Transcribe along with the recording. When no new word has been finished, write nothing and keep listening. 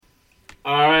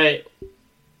All right.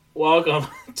 Welcome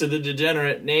to the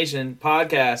Degenerate Nation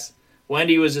podcast.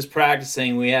 Wendy was just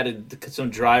practicing. We had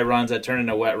some dry runs that turned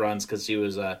into wet runs because she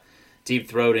was deep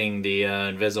throating the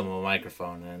invisible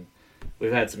microphone, and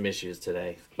we've had some issues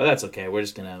today. But that's okay. We're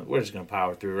just gonna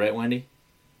power through, right, Wendy?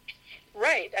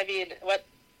 Right. I mean, what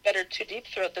better to deep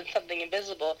throat than something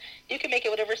invisible? You can make it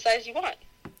whatever size you want.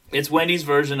 It's Wendy's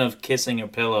version of kissing a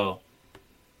pillow.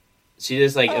 She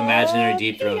just imaginary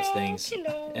deep throats things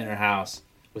in her house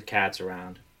with cats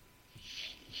around.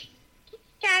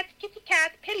 Kitty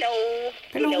cat, pillow.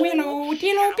 Pillow.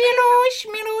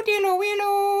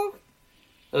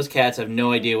 Those cats have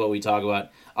no idea what we talk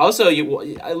about. Also,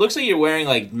 it looks like you're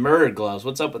wearing murder gloves.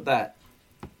 What's up with that?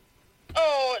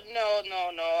 Oh, no.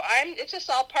 It's just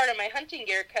all part of my hunting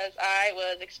gear because I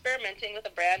was experimenting with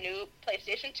a brand new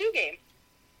PlayStation 2 game.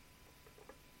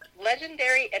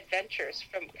 Legendary Adventures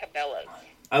from Cabela's.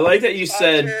 I like that you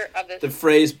said the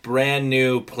phrase brand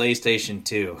new PlayStation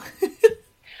 2.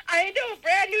 I know,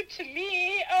 brand new to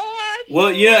me. Oh,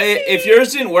 well, if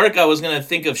yours didn't work, I was going to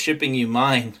think of shipping you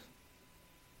mine.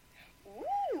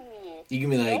 Ooh. You can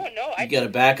be you got a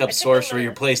backup source for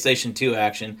your PlayStation 2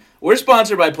 action. We're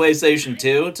sponsored by PlayStation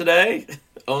 2 today,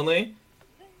 only.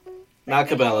 Not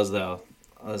Cabela's, though.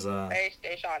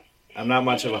 PlayStation. I'm not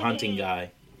much of a hunting guy.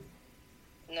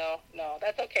 No,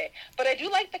 that's okay. But I do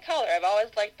like the color. I've always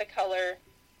liked the color.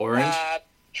 Orange?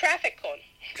 Traffic cone.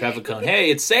 Traffic cone.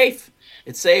 Hey, it's safe.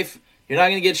 It's safe. You're not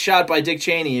going to get shot by Dick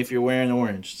Cheney if you're wearing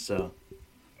orange, so.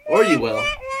 Or you will.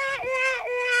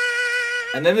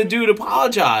 And then the dude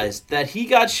apologized that he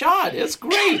got shot. It's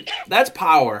great. That's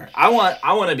power. I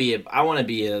want to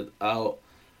be a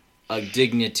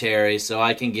dignitary so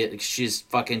I can just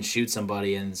fucking shoot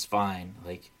somebody and it's fine.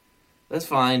 That's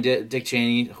fine. Dick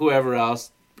Cheney, whoever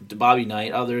else, Bobby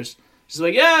Knight, others. She's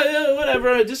yeah,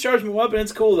 whatever. I discharged my weapon.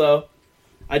 It's cool though.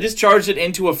 I discharged it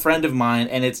into a friend of mine,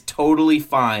 and it's totally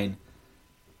fine.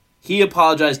 He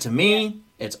apologized to me.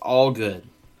 It's all good.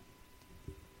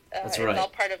 That's right. It's all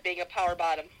part of being a power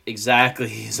bottom. Exactly.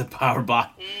 He's a power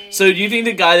bottom. So do you think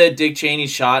the guy that Dick Cheney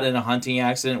shot in a hunting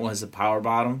accident was a power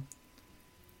bottom?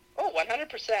 Oh,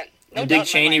 100%. And Dick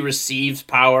Cheney receives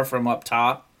power from up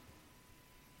top?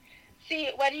 See,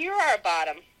 when you are a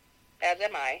bottom, as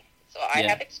am I, so I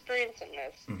have experience in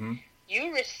this,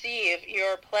 you receive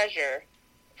your pleasure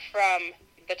from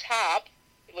the top,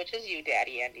 which is you,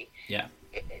 Daddy Andy. Yeah.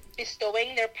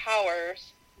 Bestowing their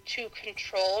powers to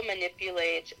control,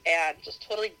 manipulate, and just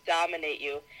totally dominate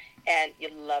you, and you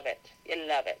love it.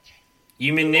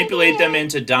 You manipulate them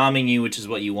into doming you, which is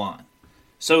what you want.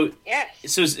 So, yes.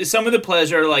 So is some of the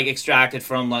pleasure extracted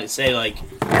from oh, I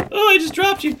just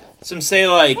dropped you. Some say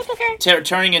okay.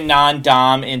 Turning a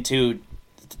non-dom into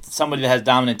somebody that has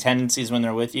dominant tendencies when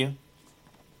they're with you.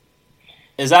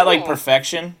 Is that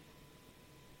perfection?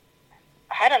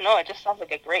 I don't know. It just sounds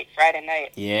like a great Friday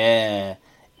night. Yeah.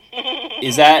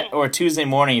 Is that or Tuesday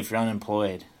morning if you're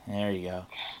unemployed? There you go.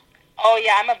 Oh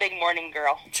yeah, I'm a big morning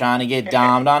girl. Trying to get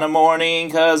dommed on a morning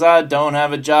because I don't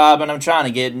have a job and I'm trying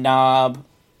to get knob.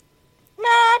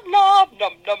 Knob, num,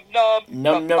 num, num.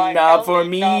 Num, num, knob for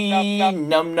me.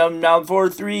 Num, num, knob for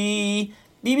three.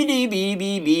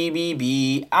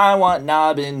 B. I want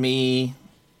knob in me.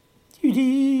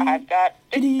 I've got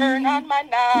big burn on my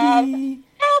knob.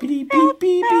 Oh, the burn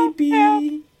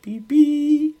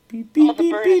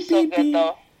is so good,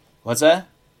 though. What's that?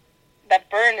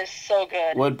 That burn is so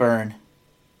good. What burn?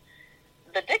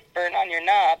 The dick burn on your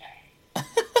knob.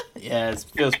 Yeah, it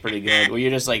feels pretty good. Where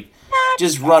you're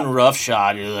just run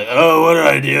roughshod. You're oh, what did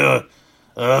I do?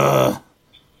 Well,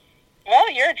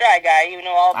 you're a dry guy. You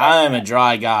know all about I'm a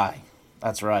dry guy.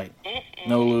 That's right.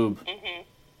 No lube. Isn't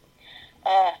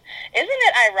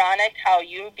it ironic how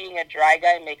you being a dry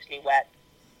guy makes me wet?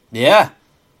 Yeah.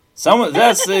 I'm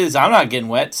not getting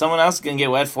wet. Someone else can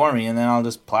get wet for me, and then I'll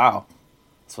just plow.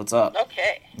 That's what's up.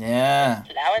 Okay. Yeah.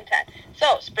 Plowing time.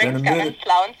 So, spring's coming.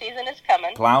 Plowing season is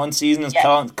coming. Plowing season is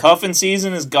coming. Cuffing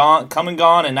season is gone, come and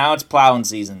gone, and now it's plowing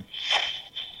season.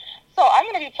 So, I'm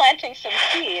going to be planting some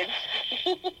seeds.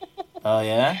 Oh,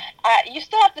 yeah? You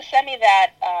still have to send me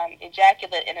that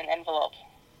ejaculate in an envelope.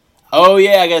 Oh,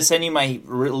 yeah, I got to send you my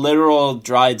literal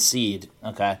dried seed.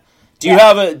 Okay. Do you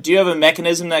have a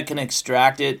mechanism that can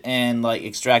extract it and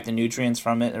extract the nutrients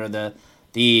from it or the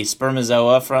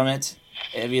spermazoa from it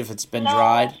if it's been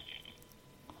dried?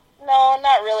 No,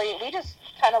 not really. We just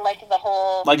kind of like the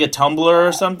whole... Like a tumbler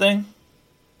or something?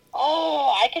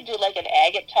 Oh, I could do an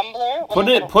agate tumbler.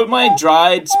 Put my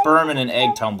dried sperm in an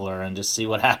egg tumbler and just see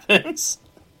what happens.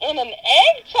 In an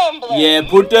egg tumbler? Yeah,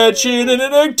 put that shit in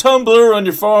an egg tumbler on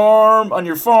your farm.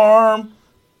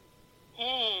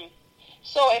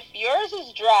 So if yours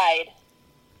is dried,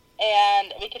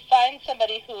 and we could find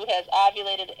somebody who has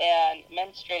ovulated and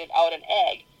menstruated out an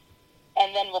egg,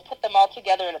 and then we'll put them all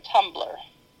together in a tumbler.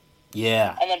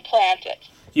 Yeah. And then plant it.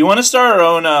 You want to start our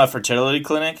own fertility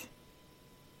clinic?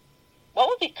 What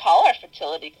would we call our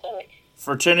fertility clinic?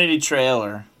 Fertility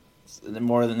trailer.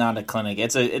 More than not a clinic.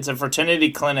 It's a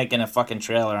fertility clinic in a fucking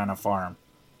trailer on a farm.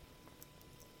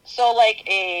 So, like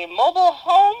a mobile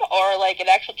home, or like an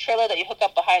actual trailer that you hook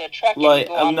up behind a truck? Like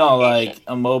and go on no, location? like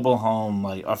a mobile home,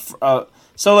 like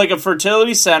so like a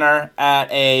fertility center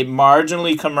at a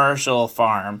marginally commercial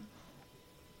farm.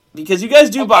 Because you guys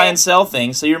do buy and sell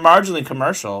things, so you're marginally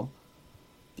commercial.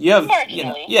 You have,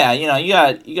 marginally.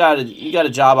 You got a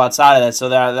job outside of that, so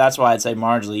that's why I'd say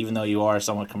marginally, even though you are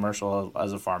somewhat commercial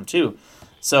as a farm too.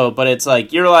 So, but it's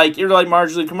like you're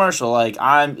marginally commercial. Like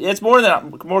it's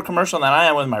more commercial than I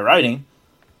am with my writing.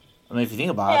 I mean, if you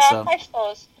think about it, so I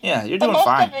suppose. Yeah, you're doing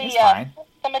fine. It's fine.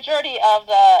 The majority of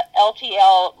the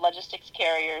LTL logistics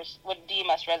carriers would deem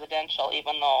us residential,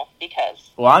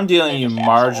 because. Well, I'm dealing you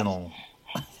marginal.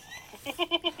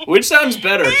 Which sounds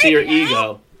better to your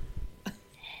ego?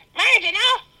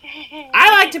 Marginal.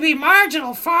 I like to be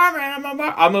marginal farmer, and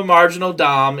I'm a marginal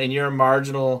dom, and you're a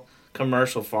marginal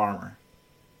commercial farmer.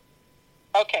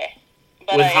 Okay.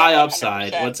 But with high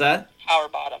upside. What's that? Power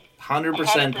bottom.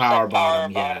 100% power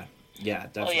bottom. Yeah,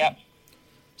 definitely. Oh, yeah.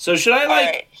 So should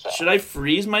I should I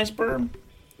freeze my sperm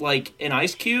like in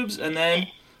ice cubes and then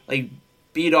like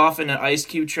beat off in an ice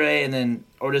cube tray and then,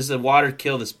 or does the water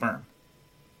kill the sperm?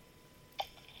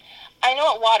 I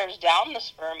know it waters down the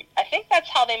sperm. I think that's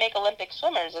how they make Olympic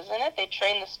swimmers, isn't it? They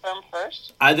train the sperm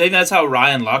first. I think that's how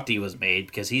Ryan Lochte was made,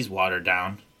 because he's watered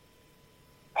down.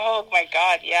 Oh my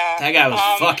God, yeah. That guy was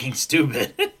fucking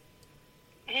stupid.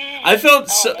 I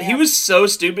felt he was so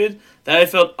stupid that I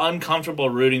felt uncomfortable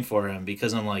rooting for him,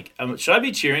 because I'm like, should I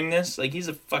be cheering this? Like, he's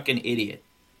a fucking idiot.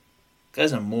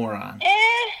 Guy's a moron.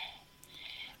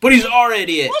 But he's our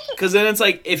idiot, because then it's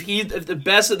like, if the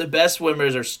best of the best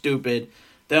swimmers are stupid,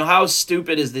 then how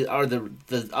stupid are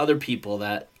the other people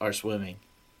that are swimming?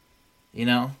 You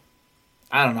know?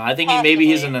 I don't know. I think maybe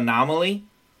he's an anomaly.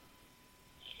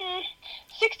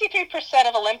 63%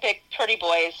 of Olympic pretty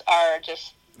boys are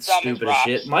just dumb stupid as rocks.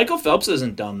 Shit. Michael Phelps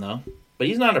isn't dumb, though. But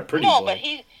he's not a pretty boy. But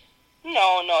he's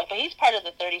part of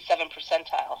the 37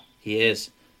 percentile. He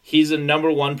is. He's a number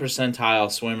 1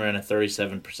 percentile swimmer and a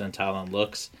 37 percentile on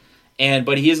looks.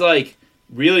 But he's, like,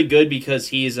 really good because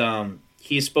he's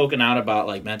spoken out about,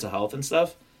 like, mental health and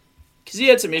stuff. Because he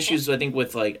had some issues, I think,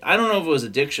 with, like, I don't know if it was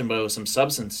addiction, but it was some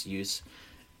substance use.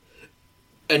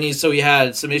 And he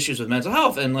had some issues with mental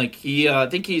health. And, like, I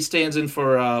think he stands in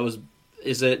for,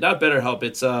 is it, not BetterHelp,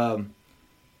 it's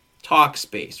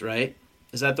Talkspace, right?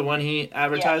 Is that the one he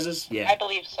advertises? Yeah. I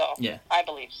believe so. Yeah. I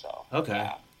believe so. Okay.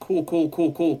 Yeah.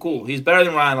 Cool. He's better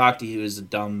than Ryan Lochte, who is a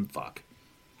dumb fuck.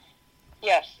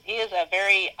 Yes, he is a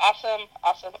very awesome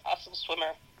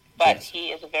swimmer. But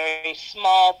he is a very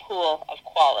small pool of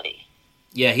quality.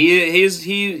 Yeah,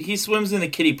 he swims in the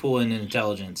kiddie pool in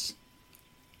intelligence.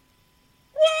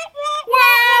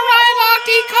 Ryan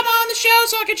Lochte, come on the show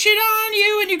so I can shit on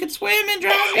you and you can swim and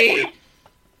drown me.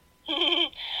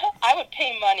 I would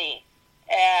pay money,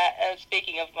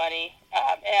 speaking of money,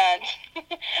 and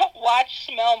watch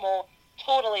Smelmo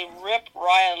totally rip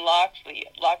Ryan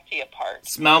Lochte apart.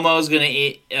 Smelmo's going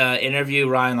to interview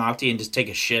Ryan Lochte and just take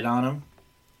a shit on him?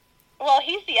 Well,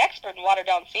 he's the expert in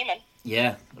watered-down semen.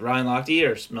 Yeah, Ryan Lochte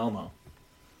or Smelmo?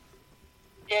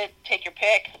 Take your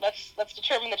pick. Let's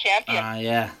determine the champion.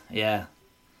 Yeah.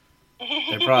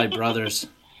 They're probably brothers.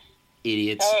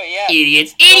 Idiots. Oh, yeah.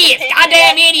 Idiots!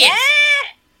 Goddamn idiots!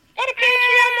 Go to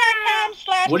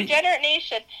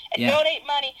patreon.com/DegenerateNation and donate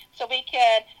money so we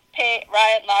can pay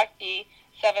Ryan Lochte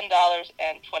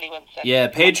 $7.21. Yeah,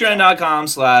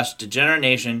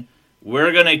 patreon.com/DegenerateNation.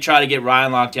 We're going to try to get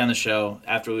Ryan Lochte on the show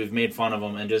after we've made fun of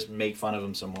him and just make fun of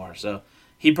him some more. So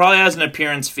he probably has an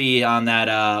appearance fee on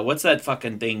that, what's that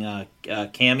fucking thing,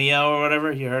 Cameo or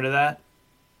whatever? You heard of that?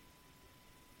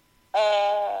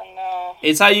 No.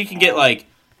 It's how you can get, like,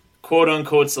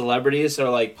 quote-unquote celebrities or,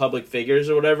 like, public figures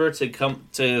or whatever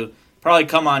to probably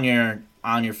come on your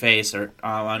face or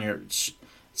on your...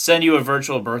 send you a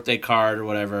virtual birthday card or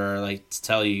whatever, or, like, to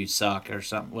tell you suck or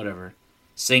something, whatever.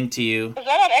 Sing to you. Is that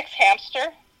on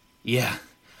X-Hamster? Yeah.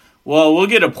 Well, we'll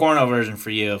get a porno version for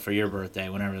you for your birthday,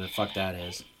 whenever the fuck that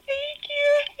is. Thank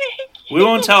you. We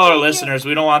won't tell our listeners.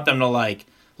 We don't want them to, like,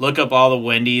 look up all the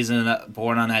Wendy's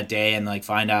born on that day and, like,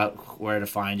 find out where to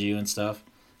find you and stuff.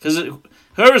 Because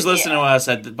whoever's listening to us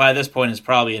by this point is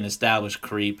probably an established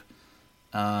creep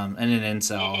and an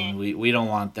incel, and we don't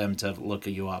want them to look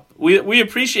you up. We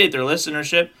appreciate their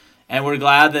listenership, and we're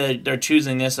glad that they're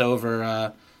choosing this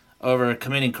over over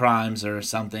committing crimes or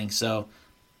something. So,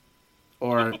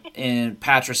 or in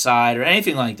patricide or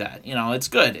anything like that. You know, it's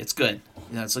good. It's good.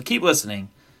 You know, so keep listening.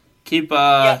 Keep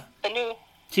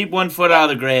keep one foot out of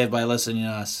the grave by listening to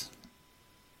us.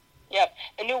 Yep.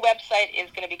 The new website is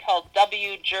going to be called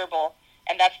W Gerbil,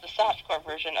 and that's the softcore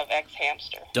version of X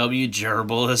Hamster. W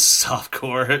Gerbil is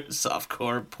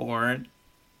softcore porn.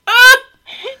 Yeah.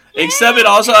 Except it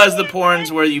also has the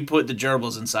porns where you put the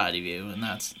gerbils inside of you, and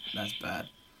that's bad.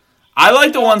 I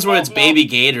like the ones where it's baby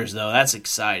gators, though. That's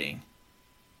exciting.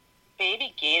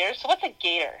 Baby gators? So what's a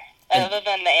gator, other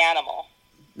than the animal?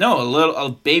 No, a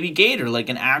baby gator, like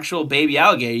an actual baby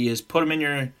alligator. You just put them in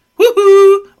your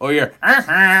woohoo or your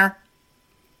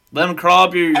let them crawl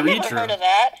up your urethra. I've never heard of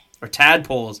that. Or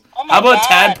tadpoles. Oh my How about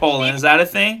God. tadpoling? Is that a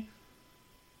thing?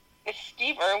 Is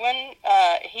Steve Irwin?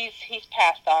 He's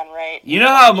passed on, right? You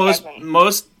know how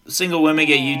most single women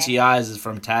get UTIs is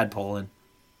from tadpoling.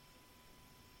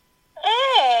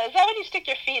 Is that when you stick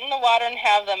your feet in the water and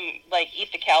have them like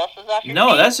eat the calluses off your feet?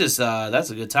 No, that's just that's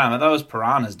a good time. I thought it was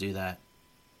piranhas do that.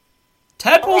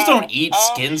 Tadpoles don't eat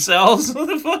skin cells. What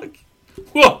the fuck?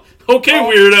 Whoa. Okay,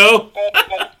 weirdo.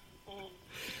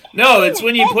 No, it's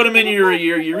when you put them in your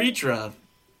urethra.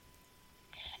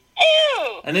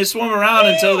 Ew. And they swim around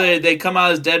until they come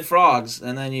out as dead frogs,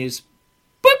 and then you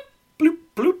boop, bloop,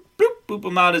 bloop, bloop, boop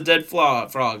them out as dead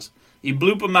frogs. You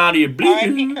bloop them out of your bloop.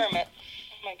 R.I.P. Kermit. Oh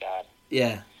my God.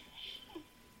 Yeah.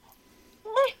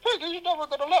 This pig is never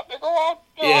gonna let me go out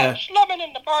slumming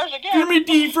in the bars again. Kermit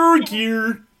the Frog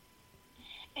here.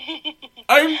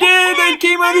 I'm dead. I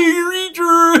came out of your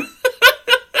urethra.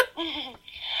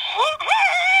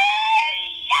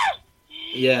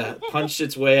 Yeah, punched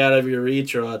its way out of your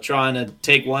urethra, trying to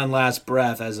take one last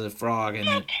breath as a frog,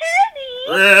 and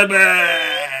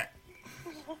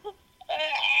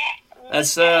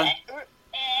that's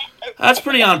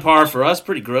pretty on par for us.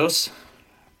 Pretty gross,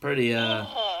 pretty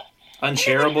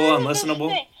unshareable,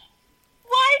 unlistenable.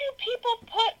 Why do people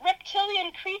put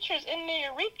reptilian creatures in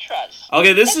their urethras?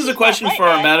 Okay, this is a question for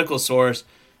our medical source.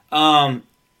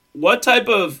 What type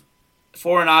of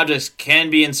foreign objects can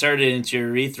be inserted into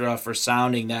your urethra for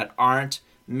sounding that aren't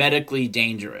medically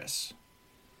dangerous?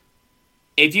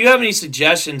 If you have any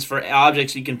suggestions for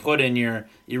objects you can put in your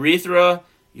urethra,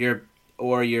 your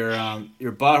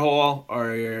butthole,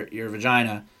 or your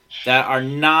vagina that are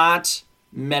not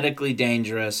medically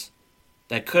dangerous,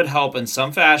 that could help in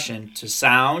some fashion to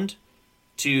sound,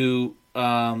 to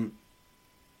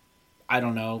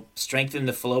strengthen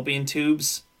the fallopian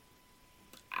tubes,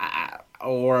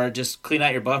 or just clean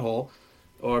out your butthole,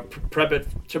 or prep it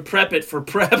for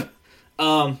prep.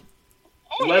 Let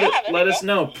us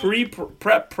know.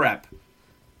 Prep.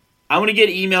 I'm gonna get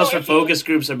emails from focus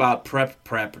groups about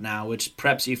prep now, which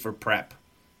preps you for prep.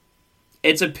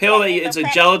 It's a pill it's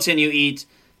a gelatin you eat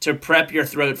to prep your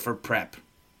throat for prep,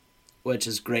 which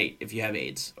is great if you have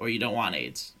AIDS or you don't want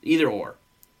AIDS. Either or.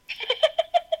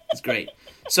 It's great.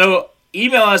 So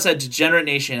email us at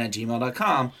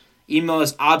degeneratenation@gmail.com. Email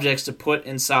us objects to put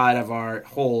inside of our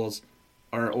holes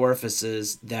or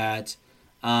orifices that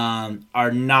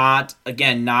are not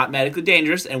medically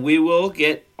dangerous, and we will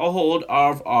get a hold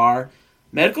of our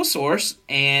medical source,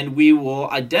 and we will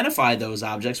identify those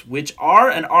objects which are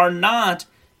and are not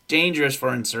dangerous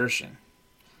for insertion.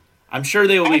 I'm sure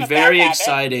they will be very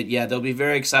excited. Yeah, they'll be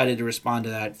very excited to respond to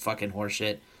that fucking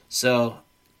horseshit. So,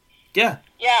 yeah.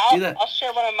 Yeah, I'll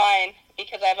share one of mine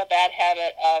because I have a bad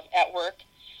habit of at work.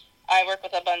 I work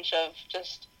with a bunch of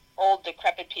just old,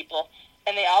 decrepit people,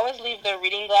 and they always leave their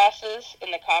reading glasses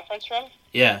in the conference room.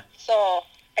 Yeah. So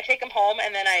I take them home,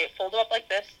 and then I fold them up like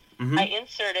this. Mm-hmm. I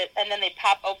insert it, and then they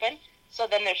pop open. So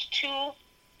then there's two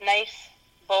nice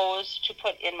bows to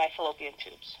put in my fallopian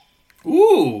tubes.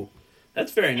 Ooh,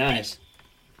 that's very nice.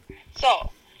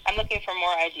 So I'm looking for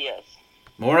more ideas.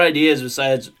 More ideas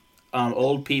besides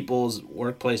old people's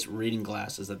workplace reading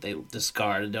glasses that they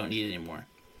discard and don't need anymore.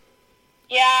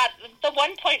 Yeah, the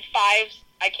 1.5s,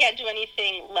 I can't do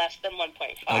anything less than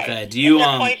 1.5. Okay, do you...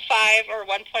 0.5 or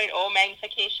 1.0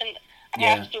 magnification, I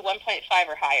have to do 1.5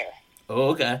 or higher. Oh,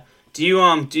 okay. Do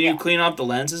you clean up the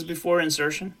lenses before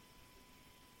insertion?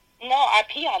 No, I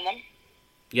pee on them.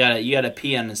 You gotta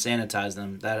pee on and sanitize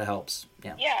them. That helps.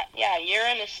 Yeah. Yeah.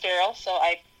 Urine is sterile, so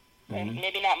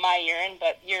maybe not my urine,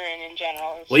 but urine in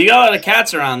general. Well, you got a lot of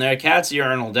cats around there. Cat's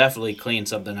urine will definitely clean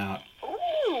something out.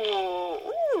 Ooh.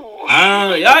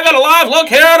 I got a live look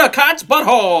here at a cat's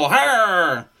butthole.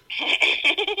 Her.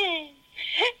 See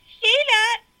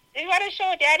that? You want to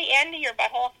show Daddy Andy your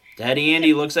butthole? Daddy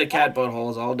Andy looks at cat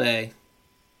buttholes all day.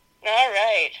 All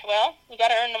right. Well, you got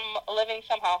to earn a living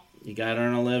somehow. You got to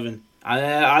earn a living.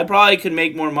 I probably could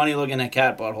make more money looking at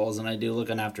cat buttholes than I do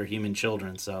looking after human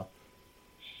children, so.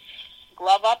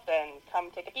 Glove up and come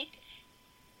take a peek.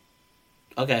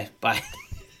 Okay, bye.